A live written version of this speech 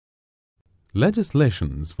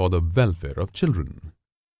Legislations for the welfare of children.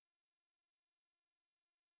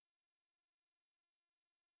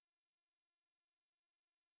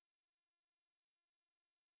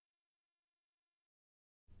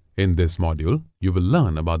 In this module, you will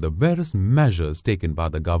learn about the various measures taken by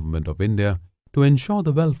the Government of India to ensure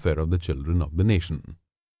the welfare of the children of the nation.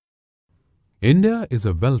 India is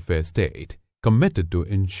a welfare state committed to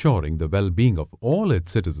ensuring the well-being of all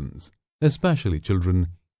its citizens, especially children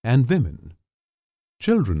and women.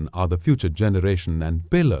 Children are the future generation and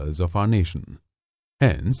pillars of our nation.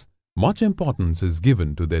 Hence, much importance is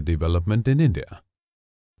given to their development in India.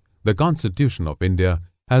 The Constitution of India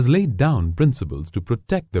has laid down principles to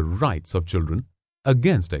protect the rights of children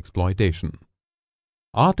against exploitation.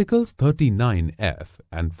 Articles 39F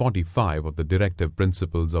and 45 of the Directive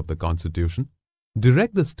Principles of the Constitution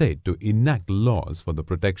direct the state to enact laws for the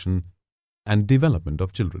protection and development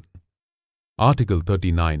of children. Article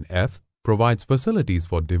 39F provides facilities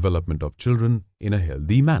for development of children in a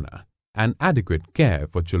healthy manner and adequate care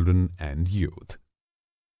for children and youth.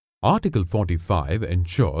 Article 45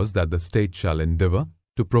 ensures that the state shall endeavour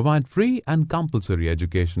to provide free and compulsory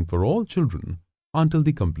education for all children until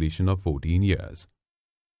the completion of 14 years.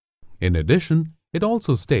 In addition, it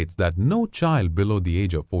also states that no child below the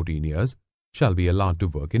age of 14 years shall be allowed to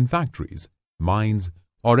work in factories, mines,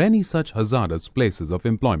 or any such hazardous places of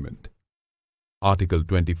employment. Article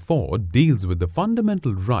 24 deals with the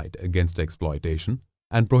fundamental right against exploitation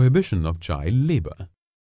and prohibition of child labour.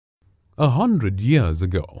 100 years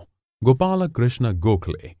ago, Gopala Krishna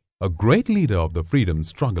Gokhale, a great leader of the freedom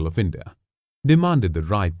struggle of India, demanded the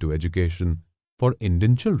right to education for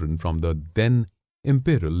Indian children from the then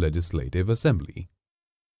Imperial Legislative Assembly.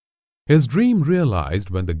 His dream realized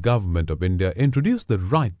when the Government of India introduced the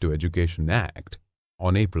Right to Education Act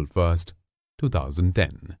on April 1,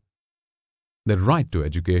 2010. The right to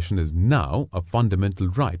education is now a fundamental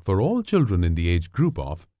right for all children in the age group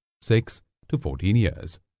of 6 to 14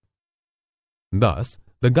 years. Thus,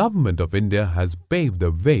 the Government of India has paved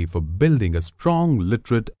the way for building a strong,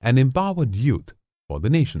 literate and empowered youth for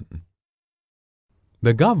the nation.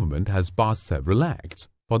 The government has passed several acts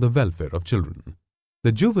for the welfare of children.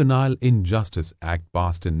 The Juvenile Injustice Act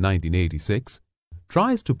passed in 1986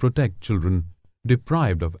 tries to protect children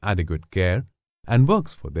deprived of adequate care and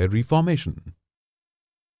works for their reformation.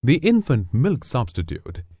 The Infant Milk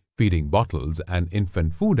Substitute, Feeding Bottles and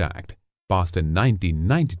Infant Food Act, passed in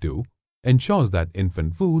 1992, ensures that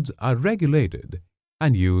infant foods are regulated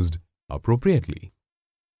and used appropriately.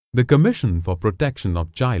 The Commission for Protection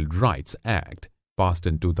of Child Rights Act, passed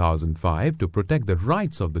in 2005 to protect the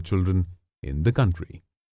rights of the children in the country.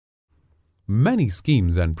 Many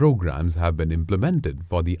schemes and programs have been implemented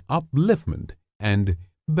for the upliftment and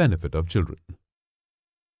benefit of children.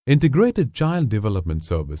 Integrated Child Development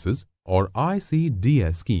Services or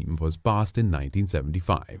ICDS scheme was passed in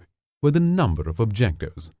 1975 with a number of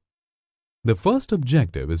objectives. The first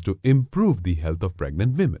objective is to improve the health of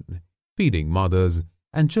pregnant women, feeding mothers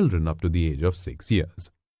and children up to the age of 6 years.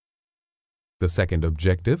 The second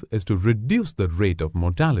objective is to reduce the rate of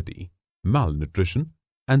mortality, malnutrition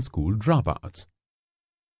and school dropouts.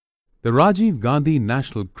 The Rajiv Gandhi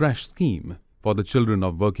National Creche Scheme for the children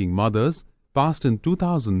of working mothers, passed in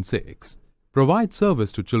 2006, provides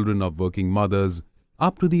service to children of working mothers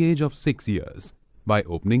up to the age of 6 years by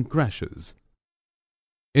opening creches.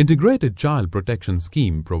 Integrated Child Protection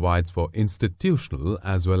Scheme provides for institutional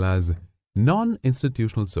as well as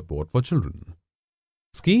non-institutional support for children.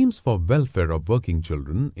 Schemes for welfare of working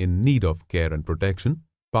children in need of care and protection,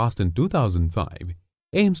 passed in 2005,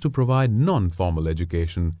 aims to provide non-formal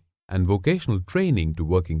education and vocational training to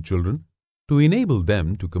working children to enable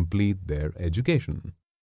them to complete their education.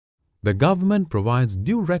 The government provides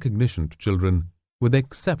due recognition to children with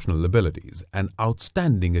exceptional abilities and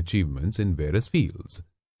outstanding achievements in various fields,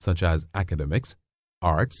 such as academics,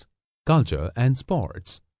 arts, culture and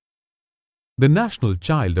sports. The National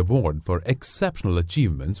Child Award for Exceptional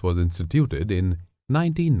Achievements was instituted in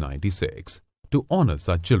 1996 to honor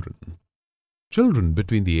such children. Children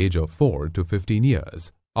between the age of 4 to 15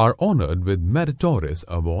 years are honored with meritorious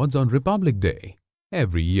awards on Republic Day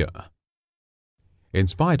every year. In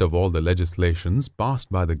spite of all the legislations passed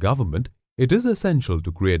by the government, it is essential to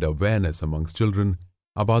create awareness amongst children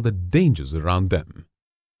about the dangers around them.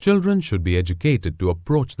 Children should be educated to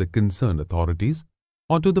approach the concerned authorities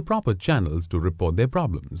or to the proper channels to report their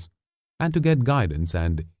problems and to get guidance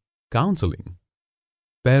and counseling.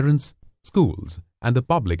 Parents, schools, and the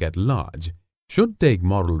public at large should take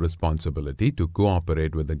moral responsibility to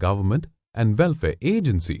cooperate with the government and welfare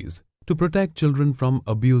agencies to protect children from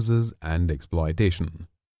abuses and exploitation.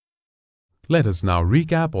 Let us now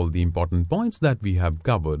recap all the important points that we have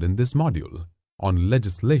covered in this module on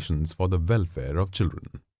legislations for the welfare of children.